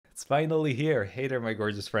finally here. Hey there, my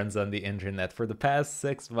gorgeous friends on the internet. For the past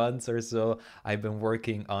 6 months or so, I've been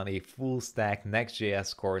working on a full stack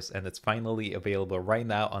Next.js course, and it's finally available right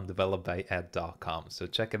now on developedbyed.com. So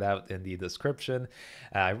check it out in the description.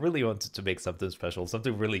 I really wanted to make something special,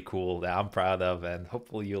 something really cool that I'm proud of, and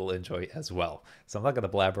hopefully you'll enjoy as well. So I'm not gonna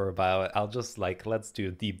blabber about it. I'll just let's do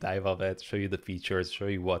a deep dive of it, show you the features, show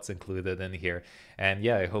you what's included in here. And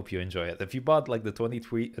yeah, I hope you enjoy it. If you bought like the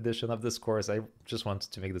 23 edition of this course, I just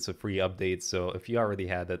wanted to make this a free update. So if you already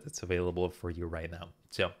had it, it's available for you right now.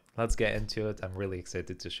 So let's get into it. I'm really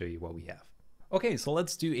excited to show you what we have. Okay, so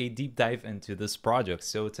let's do a deep dive into this project.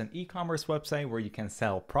 So it's an e-commerce website where you can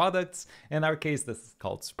sell products. In our case, this is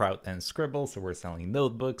called Sprout and Scribble. So we're selling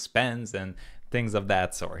notebooks, pens, and things of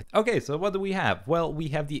that sort. Okay, so what do we have? Well, we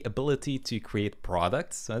have the ability to create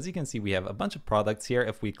products. So as you can see, we have a bunch of products here.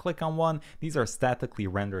 If we click on one, these are statically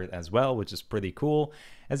rendered as well, which is pretty cool.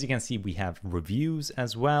 As you can see, we have reviews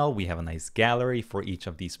as well. We have a nice gallery for each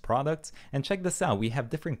of these products. And check this out, we have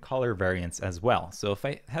different color variants as well. So if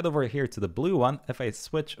I head over here to the blue one, if I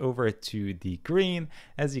switch over to the green,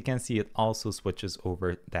 as you can see, it also switches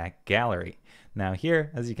over that gallery. Now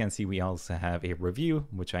here, as you can see, we also have a review,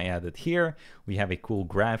 which I added here. We have a cool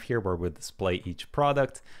graph here where we display each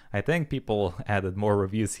product. I think people added more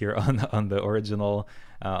reviews here on the original,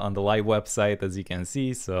 on the live website, as you can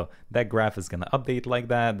see. So that graph is going to update like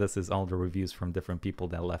that. This is all the reviews from different people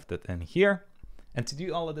that left it in here. And to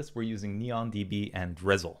do all of this, we're using NeonDB and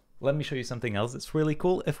Drizzle. Let me show you something else that's really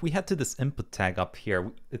cool. If we head to this input tag up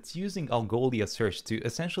here, it's using Algolia search to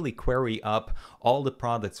essentially query up all the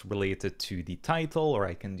products related to the title, or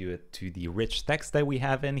I can do it to the rich text that we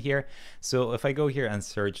have in here. So if I go here and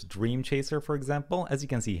search Dream Chaser, for example, as you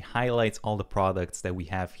can see, highlights all the products that we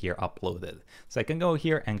have here uploaded. So I can go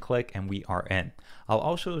here and click and we are in. I'll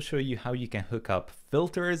also show you how you can hook up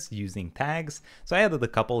filters using tags. So I added a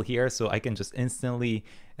couple here so I can just instantly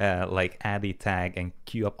add a tag and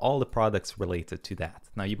queue up all the products related to that.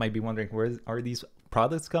 Now you might be wondering, where are these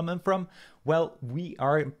products coming from? Well, we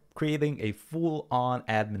are creating a full-on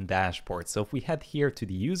admin dashboard. So if we head here to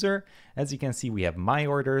the user, as you can see, we have my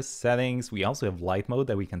orders, settings. We also have light mode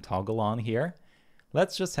that we can toggle on here.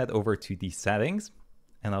 Let's just head over to the settings,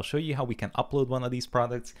 and I'll show you how we can upload one of these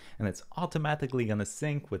products, and it's automatically going to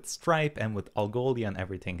sync with Stripe and with Algolia and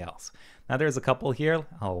everything else. Now there's a couple here.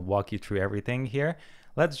 I'll walk you through everything here.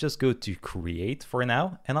 Let's just go to create for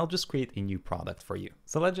now, and I'll just create a new product for you.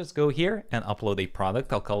 So let's just go here and upload a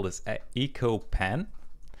product. I'll call this Eco Pen.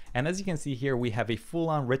 And as you can see here, we have a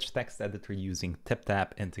full-on rich text editor using TipTap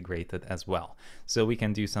integrated as well. So we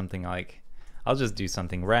can do something like, I'll just do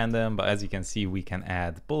something random, but as you can see, we can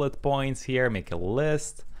add bullet points here, make a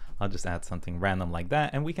list. I'll just add something random like that,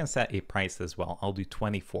 and we can set a price as well. I'll do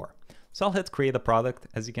 24. So I'll hit create a product.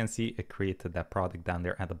 As you can see, it created that product down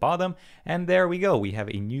there at the bottom. And there we go. We have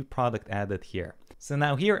a new product added here. So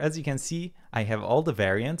now here, as you can see, I have all the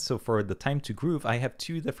variants. So for the time to groove, I have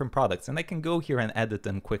 2 different products, and I can go here and edit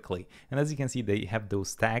them quickly. And as you can see, they have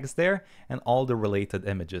those tags there and all the related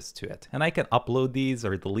images to it. And I can upload these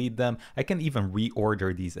or delete them. I can even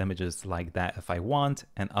reorder these images like that if I want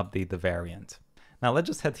and update the variant. Now let's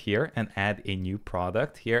just head here and add a new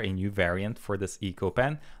product here, a new variant for this Eco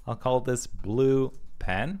Pen. I'll call this Blue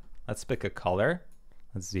Pen. Let's pick a color.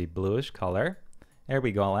 Let's do a bluish color. There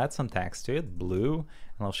we go. I'll add some text to it, blue,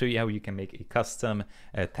 and I'll show you how you can make a custom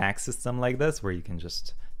tag system like this, where you can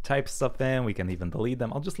just type stuff in. We can even delete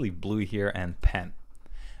them. I'll just leave blue here and pen.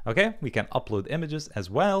 Okay, we can upload images as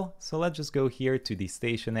well. So let's just go here to the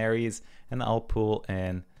stationaries, and I'll pull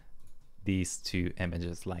in these 2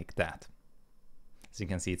 images like that. As you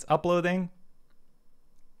can see, it's uploading.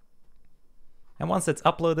 And once it's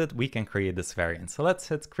uploaded, we can create this variant. So let's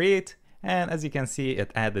hit create. And as you can see, it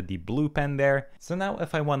added the blue pen there. So now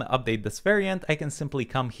if I want to update this variant, I can simply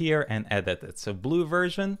come here and edit it. So blue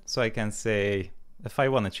version. So I can say, if I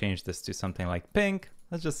want to change this to something like pink,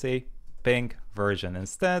 let's just say pink version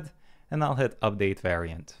instead. And I'll hit update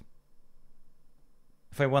variant.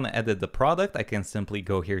 If I want to edit the product, I can simply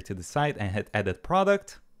go here to the side and hit edit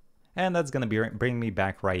product. And that's going to bring me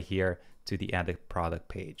back right here to the edit product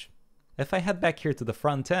page. If I head back here to the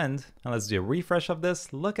front end, and let's do a refresh of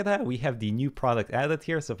this, look at that, we have the new product added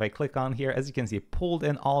here. So if I click on here, as you can see, it pulled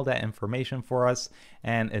in all that information for us,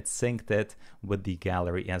 and it synced it with the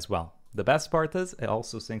gallery as well. The best part is it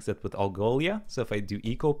also syncs it with Algolia. So if I do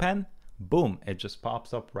Eco Pen, boom, it just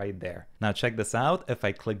pops up right there. Now check this out. If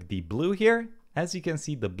I click the blue here, as you can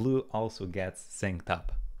see, the blue also gets synced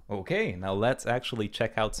up. Okay, now let's actually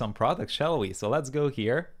check out some products, shall we? So let's go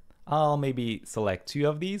here. I'll maybe select 2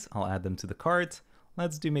 of these. I'll add them to the cart.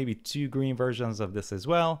 Let's do maybe 2 green versions of this as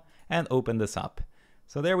well and open this up.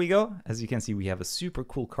 So there we go. As you can see, we have a super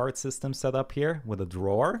cool card system set up here with a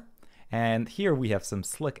drawer. And here we have some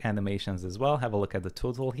slick animations as well. Have a look at the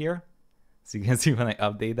total here. So you can see when I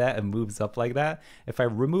update that, it moves up like that. If I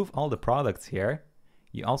remove all the products here,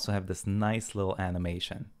 you also have this nice little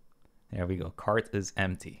animation. There we go, cart is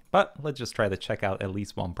empty. But let's just try to check out at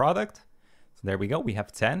least one product. So there we go, we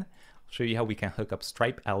have 10. I'll show you how we can hook up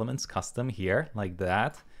stripe elements custom here, like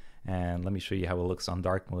that. And let me show you how it looks on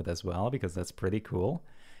dark mode as well, because that's pretty cool.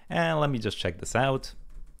 And let me just check this out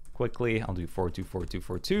quickly. I'll do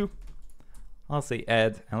 424242. I'll say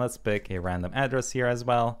add, and let's pick a random address here as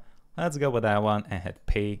well. Let's go with that one and hit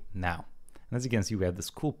pay now. And as you can see, we have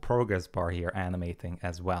this cool progress bar here animating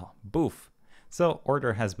as well. Boof. So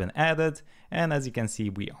order has been added. And as you can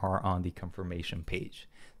see, we are on the confirmation page.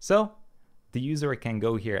 So the user can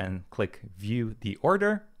go here and click view the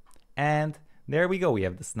order. And there we go. We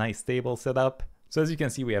have this nice table set up. So as you can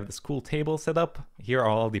see, we have this cool table set up. Here are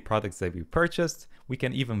all the products that we purchased. We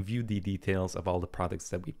can even view the details of all the products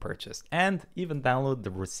that we purchased and even download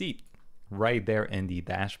the receipt right there in the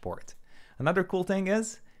dashboard. Another cool thing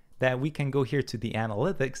is that we can go here to the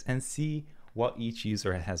analytics and see what each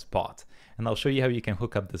user has bought. And I'll show you how you can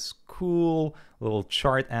hook up this cool little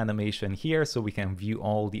chart animation here so we can view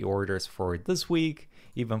all the orders for this week,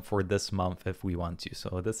 even for this month if we want to.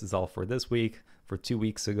 So this is all for this week. For 2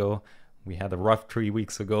 weeks ago, we had a rough 3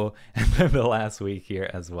 weeks ago, and then the last week here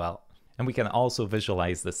as well. And we can also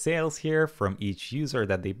visualize the sales here from each user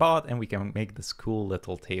that they bought, and we can make this cool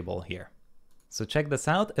little table here. So check this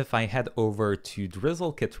out. If I head over to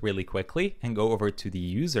Drizzle Kit really quickly and go over to the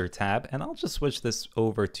user tab, and I'll just switch this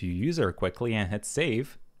over to user quickly and hit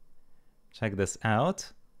save. Check this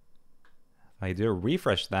out. If I do a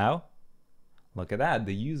refresh now, look at that,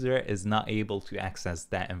 the user is not able to access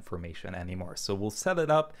that information anymore. So we'll set it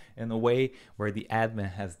up in a way where the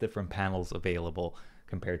admin has different panels available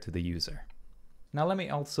compared to the user. Now let me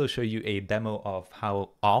also show you a demo of how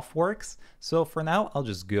off works. So for now, I'll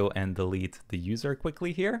just go and delete the user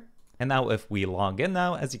quickly here. And now if we log in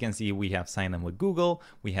now, as you can see, we have signed in with Google,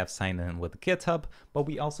 we have signed in with GitHub, but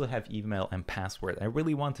we also have email and password. I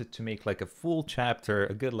really wanted to make like a full chapter,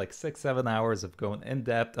 a good like 6-7 hours of going in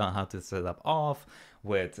depth on how to set up off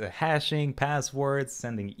with hashing, passwords,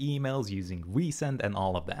 sending emails, using resend and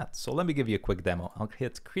all of that. So let me give you a quick demo. I'll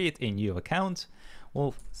hit create a new account.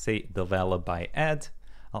 We'll say develop by add.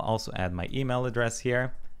 I'll also add my email address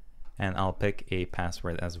here and I'll pick a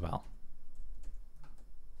password as well.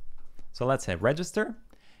 So let's hit register.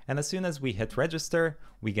 And as soon as we hit register,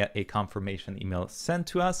 we get a confirmation email sent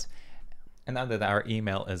to us. And now that our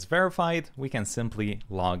email is verified, we can simply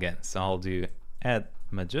log in. So I'll do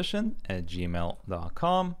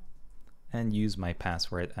addmagician@gmail.com and use my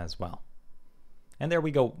password as well. And there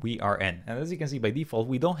we go, we are in. And as you can see by default,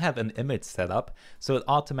 we don't have an image set up, so it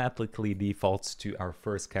automatically defaults to our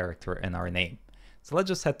first character in our name. So let's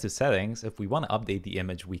just head to settings. If we want to update the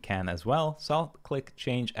image, we can as well. So I'll click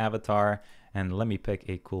change avatar and let me pick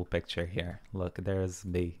a cool picture here. Look, there's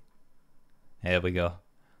the, there we go.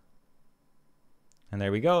 And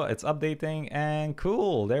there we go, it's updating and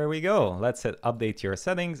cool, there we go. Let's hit update your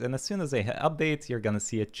settings. And as soon as I hit update, you're gonna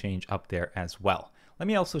see it change up there as well. Let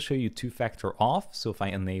me also show you two-factor auth. So if I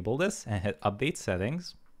enable this and hit update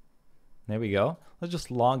settings, there we go. Let's just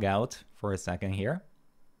log out for a second here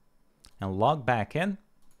and log back in.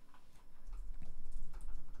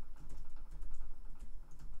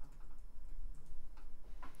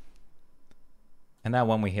 And now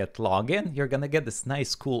when we hit login, you're gonna get this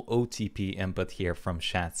nice cool OTP input here from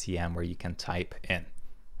ShadCM where you can type in.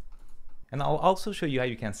 And I'll also show you how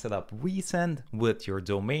you can set up resend with your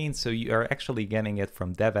domain. So you are actually getting it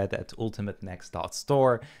from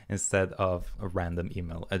dev@ultimatenext.store instead of a random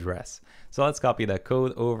email address. So let's copy that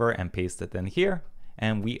code over and paste it in here.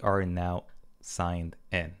 And we are now signed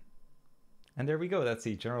in. And there we go. That's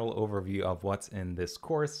a general overview of what's in this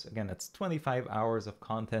course. Again, it's 25 hours of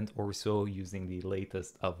content or so using the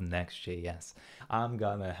latest of Next.js. I'm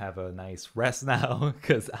gonna have a nice rest now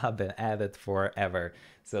because I've been at it forever.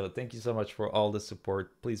 So thank you so much for all the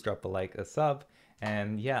support. Please drop a like, a sub,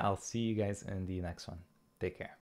 and yeah, I'll see you guys in the next one. Take care.